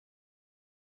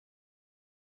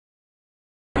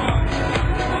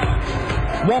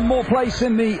one more place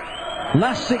in the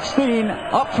last 16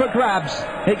 up for grabs.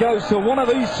 It goes to one of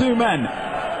these two men,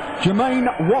 Jermaine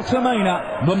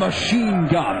Wattimena, the machine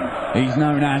gun. He's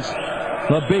known as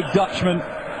the big Dutchman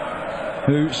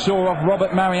who saw off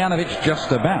Robert Marjanovic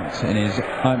just about in his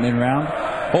opening round.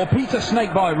 Or Peter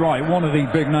Snakebite Wright, one of the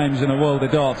big names in the world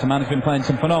of darts. A man who's been playing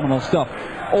some phenomenal stuff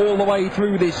all the way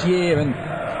through this year, and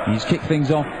he's kicked things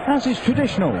off, as is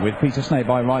traditional with Peter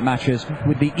Snakebite Wright matches,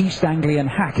 with the East Anglian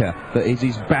hacker that is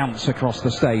his bounce across the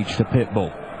stage to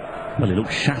Pitbull. Well, he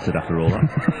looks shattered after all that.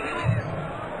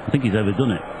 I think he's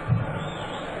overdone it.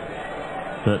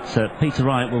 But Peter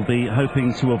Wright will be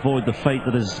hoping to avoid the fate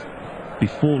that has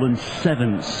befallen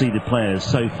 7 seeded players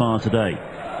so far today.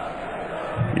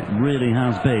 It really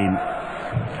has been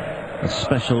a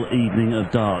special evening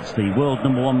of darts. The world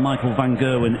 #1 Michael van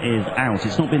Gerwen is out.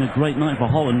 It's not been a great night for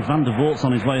Holland. Van der Voort's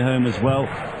on his way home as well.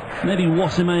 Maybe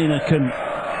Wattimena can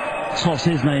toss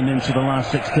his name into the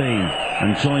last 16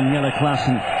 and join Yellowclass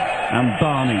and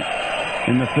Barney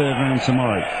in the 3rd round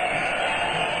tomorrow.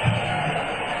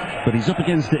 But he's up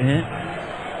against it here.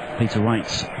 Peter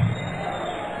Wright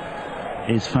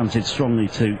is fancied strongly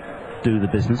to do the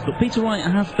business, but Peter Wright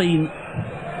has been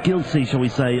guilty, shall we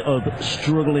say, of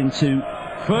struggling to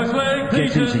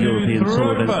get into European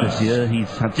Tour events this year.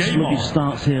 He's had sluggish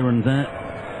starts here and there,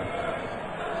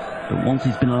 but once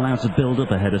he's been allowed to build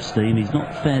up a head of steam, he's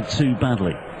not fared too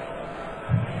badly.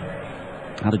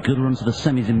 Had a good run to the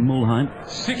semis in Mulheim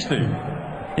 60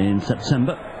 in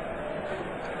September.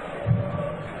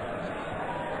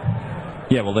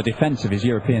 Yeah, well, the defence of his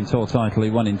European Tour title he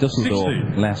won in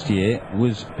Dusseldorf last year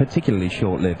was particularly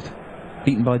short-lived.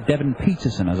 Beaten by Devon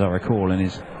Peterson, as I recall, in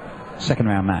his 2nd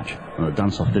round match. Well, the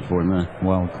dance-off did for him there.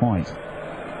 Well, quite.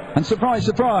 And surprise,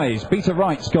 surprise, Peter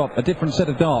Wright's got a different set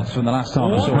of darts from the last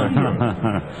time I saw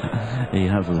him. He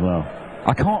has as well.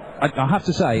 I have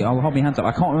to say, I'll hold my hands up,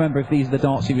 I can't remember if these are the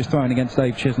darts he was throwing against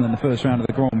Dave Chisholm in the 1st round of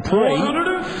the Grand Prix.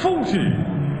 140.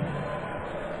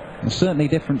 And certainly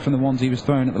different from the ones he was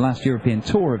throwing at the last European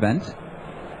Tour event.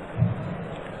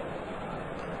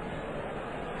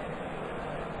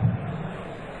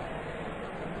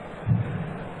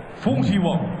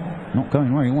 .41. Not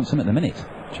going where he wants them at the minute.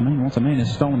 Jermaine Wattimena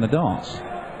has stolen the darts.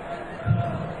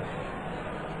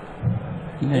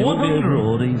 Yeah, he won't be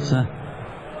abroad. He's a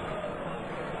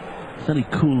fairly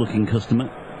cool-looking customer.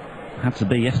 Had to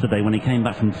be yesterday when he came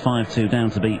back from 5-2 down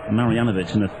to beat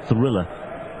Marjanovic in a thriller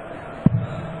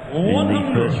in the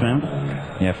 1st round.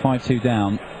 Yeah, 5-2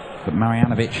 down, but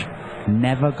Marjanovic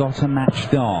never got a match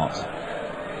start.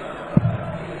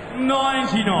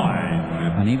 99.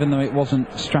 And even though it wasn't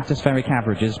stratospheric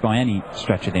averages by any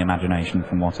stretch of the imagination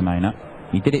from Wattimena,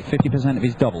 he did it 50% of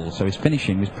his doubles, so his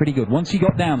finishing was pretty good. Once he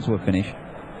got down to a finish,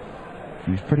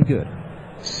 he was pretty good.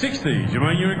 60,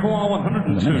 Jermaine, you require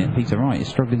 102. At the minute, Peter Wright is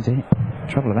struggling to hit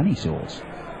trouble of any sorts.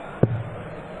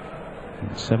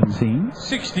 17.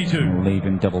 62. Will leave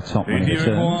him double top when he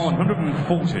returns.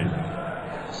 140.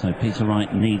 So Peter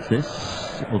Wright needs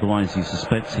this, otherwise you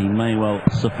suspect he may well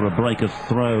suffer a break of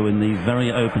throw in the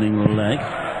very opening leg.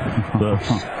 But,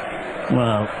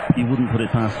 well, you wouldn't put it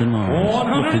past him.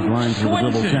 Looked his lines with a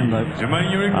double tempo.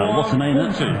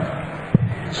 Wattimena,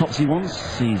 topsy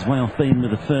once, he's way off beam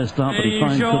with the 1st start, but he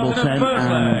finds double 10,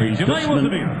 and the Dutchman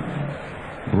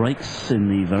breaks in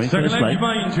the very 1st leg.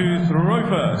 To throw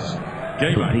first.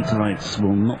 But Peter Wright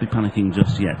will not be panicking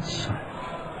just yet.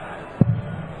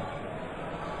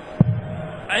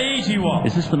 81.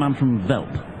 Is this the man from Velp?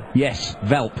 Yes,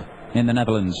 Velp in the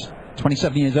Netherlands.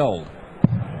 27 years old.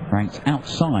 Ranked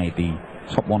outside the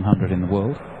top 100 in the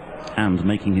world. And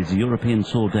making his European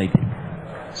Tour debut.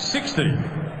 60.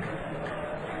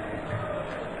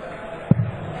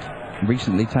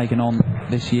 Recently taken on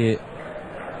this year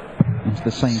into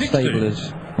the same 60. stable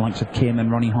as the likes of Kim and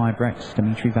Ronnie Huybrechts,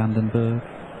 Dimitri Vandenberg.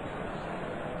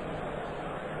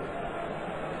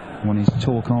 Won his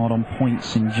tour card on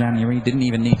points in January. Didn't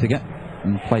even need to get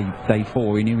and play day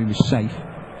 4. He knew he was safe.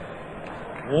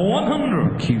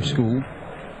 100. Q School.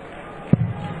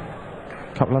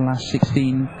 Couple of last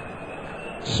 16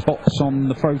 spots on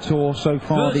the Pro Tour so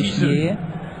far 32. this year.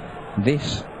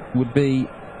 This would be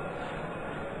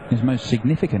his most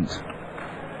significant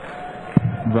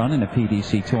run in a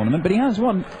PDC tournament, but he has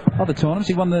won other tournaments.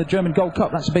 He won the German Gold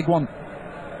Cup, that's a big one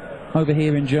over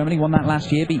here in Germany. Won that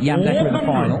last year, beat Jan Dekker in the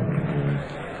final.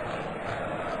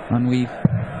 And we've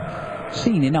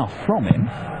seen enough from him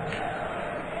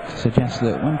to suggest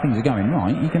that when things are going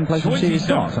right, he can play some serious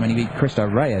darts. I mean, he beat Cristo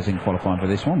Reyes in qualifying for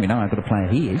this one. We know how good a player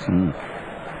he is.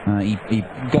 He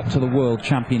got to the World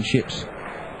Championships,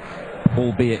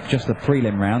 albeit just the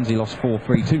prelim rounds. He lost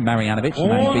 4-3 to Marjanovic,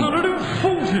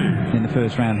 in the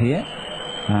 1st round here.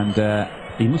 And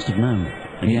he must have known.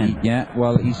 Again. Yeah,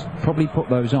 well, he's probably put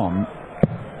those on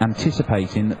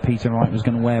anticipating that Peter Wright was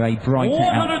going to wear a brighter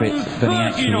outfit than he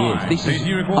actually is. This is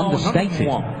understated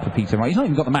for Peter Wright. He's not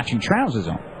even got the matching trousers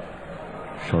on.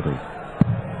 Shoddy.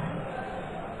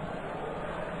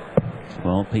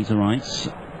 Well, Peter Wright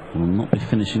will not be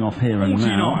finishing off here and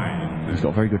now. He's got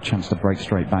a very good chance to break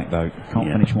straight back, though. Can't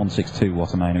finish 162,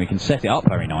 Wattimena. He can set it up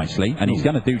very nicely, and he's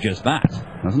going to do just that.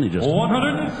 Hasn't he just?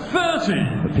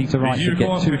 130! But Peter Wright should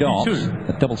get 2 darts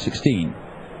at double 16.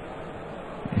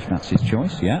 If that's his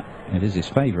choice, yeah. It is his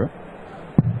favourite.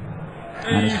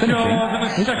 And his finishing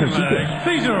is pretty good.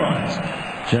 Peter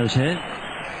Wright. Joe's here.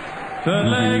 The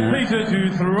leg Peter to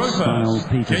throw styled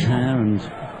Peter's hair and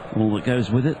all that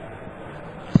goes with it.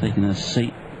 Taking a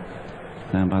seat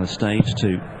down by the stage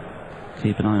to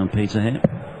keep an eye on Peter here.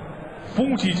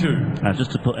 42.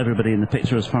 Just to put everybody in the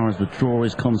picture as far as the draw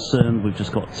is concerned, we've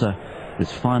just got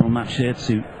this final match here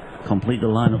to complete the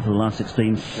lineup for the last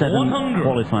 16. 7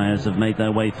 qualifiers have made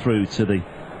their way through to the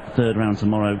 3rd round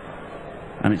tomorrow,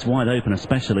 and it's wide open,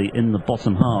 especially in the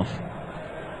bottom half,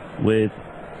 with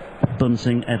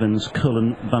Bunting, Evans,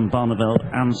 Cullen, Van Barneveld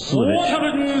and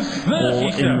Slivich all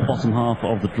in the bottom half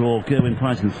of the draw. Gerwin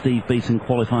Price and Steve Beaton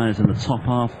qualifiers in the top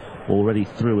half, already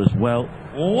through as well.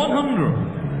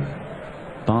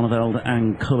 100. Barneveld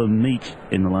and Cullen meet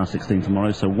in the last 16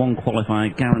 tomorrow, so 1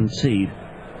 qualifier guaranteed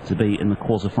to be in the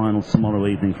quarter-finals tomorrow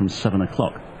evening from 7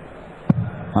 o'clock.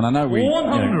 And I know we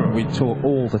talk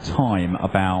all the time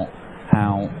about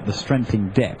how the strength in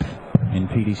depth in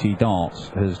PDC darts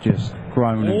has just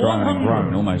grown and grown and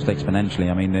grown, almost exponentially.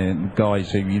 I mean, the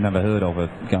guys who you never heard of are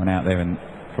going out there and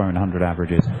throwing 100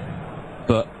 averages.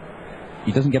 But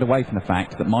he doesn't get away from the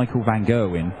fact that Michael van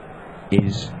Gerwen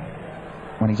is,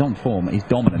 when he's on form, is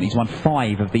dominant. He's won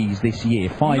 5 of these this year,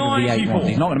 5 of the 8 ones.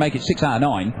 He's not going to make it 6 out of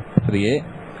 9 for the year,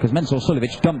 because Mensur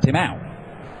Suljovic dumped him out.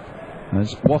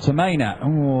 There's Wattimena.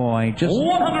 Oh, he just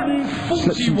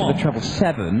slips into the treble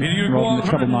 7 rather than the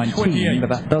treble 19, but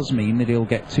that does mean that he'll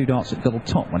get 2 darts at double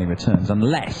top when he returns,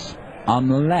 unless Peter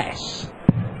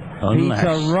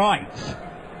Wright.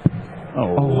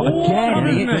 Oh, again,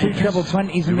 he hit 2 treble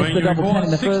 20s and missed the double 10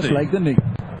 in the first leg, didn't he?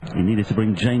 He needed to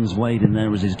bring James Wade in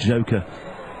there as his joker.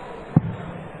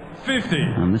 50.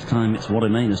 And this time it's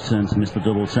Wattimena's turn to miss the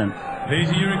double 10.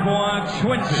 Peter, you require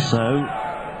 20. So,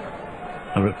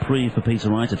 a reprieve for Peter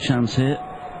Wright, a chance here.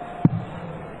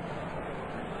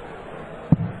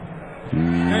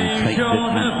 Takes it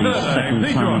at the second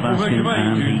time of asking,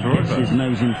 and he gets his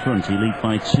nose in front. He leads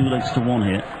by 2 legs to 1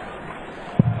 here.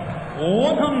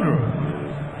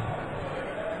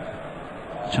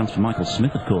 100. Chance for Michael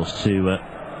Smith, of course, to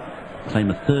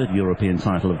claim a 3rd European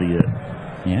title of the year.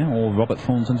 Yeah, or Robert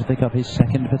Thornton to pick up his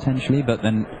 2nd potentially, but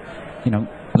then, you know,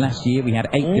 last year we had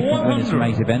 8 different winners from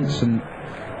 8 events, and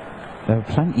there are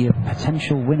plenty of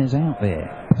potential winners out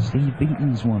there. Steve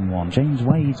Beaton's won 1, James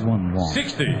Wade's won 1.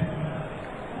 60.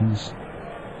 There's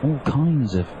all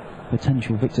kinds of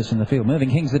potential victors in the field.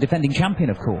 Mervyn King's the defending champion,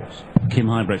 of course. Kim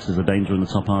Huybrechts is a danger in the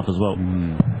top half as well.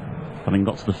 Having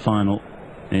got to the final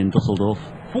in Dusseldorf.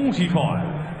 45.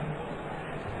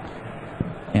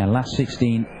 Yeah, last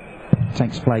 16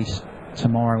 takes place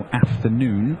tomorrow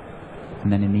afternoon,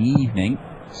 and then in the evening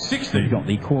 60. we've got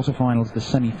the quarterfinals, the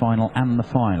semi-final and the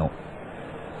final.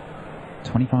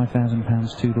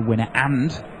 £25,000 to the winner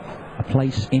and a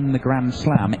place in the Grand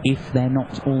Slam if they're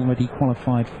not already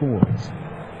qualified for it.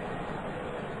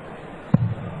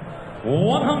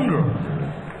 100.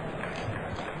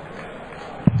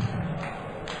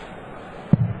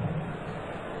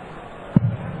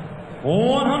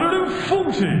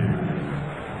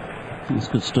 $140. That's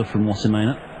good stuff from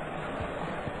Wattimena.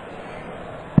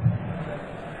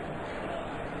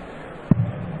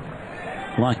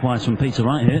 Likewise from Peter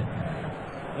Wright here.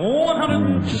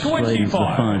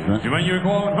 125. You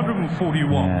require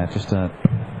 141. Yeah, just a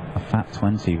fat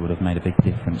 20 would have made a big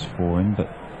difference for him, but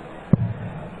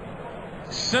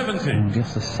 70.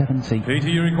 Just a 70. Peter,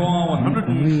 you require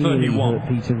 131. Really hurt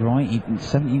Peter Wright.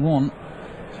 71.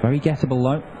 It's very gettable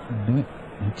though. Do it.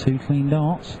 2 clean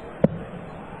darts.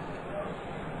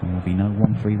 There will be no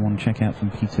 131 checkout from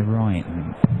Peter Wright.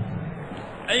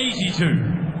 82.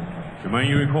 Jermaine,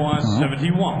 you require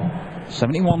 71.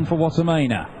 71 for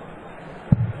Wattimena.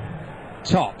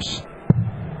 Tops.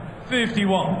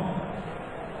 51.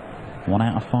 1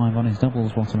 out of 5 on his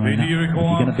doubles, Wattimena. Peter, you If require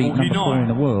you're going to beat 49. number 4 in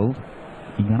the world,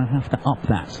 you're going to have to up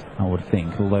that, I would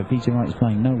think. Although Peter Wright is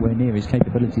playing nowhere near his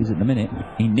capabilities at the minute.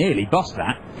 He nearly bust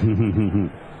that.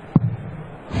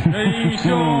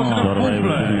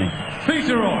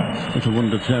 Peter Wright. It's a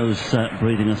wonder Joe's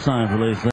breathing a sigh of relief there.